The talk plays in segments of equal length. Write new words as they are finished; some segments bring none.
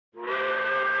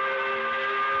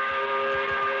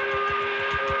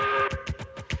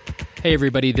Hey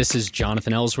everybody, this is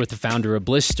Jonathan Ellsworth, the founder of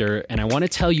Blister, and I want to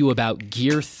tell you about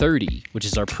Gear 30, which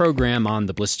is our program on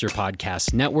the Blister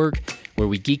Podcast Network, where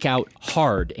we geek out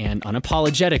hard and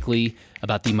unapologetically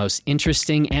about the most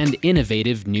interesting and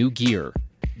innovative new gear.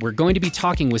 We're going to be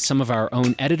talking with some of our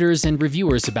own editors and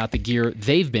reviewers about the gear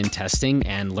they've been testing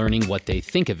and learning what they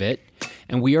think of it.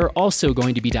 And we are also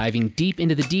going to be diving deep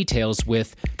into the details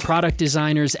with product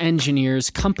designers, engineers,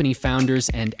 company founders,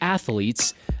 and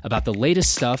athletes about the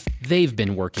latest stuff they've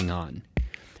been working on.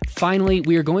 Finally,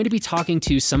 we are going to be talking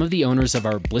to some of the owners of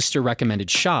our Blister recommended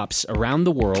shops around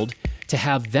the world to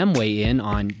have them weigh in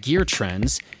on gear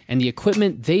trends and the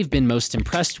equipment they've been most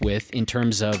impressed with in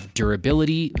terms of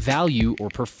durability, value, or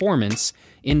performance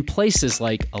in places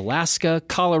like Alaska,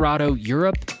 Colorado,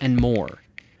 Europe, and more.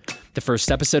 The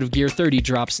first episode of Gear 30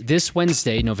 drops this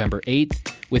Wednesday, November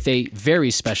 8th, with a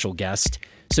very special guest,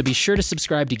 so be sure to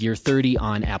subscribe to Gear 30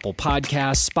 on Apple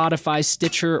Podcasts, Spotify,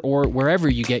 Stitcher, or wherever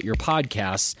you get your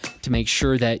podcasts to make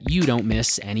sure that you don't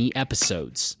miss any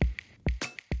episodes.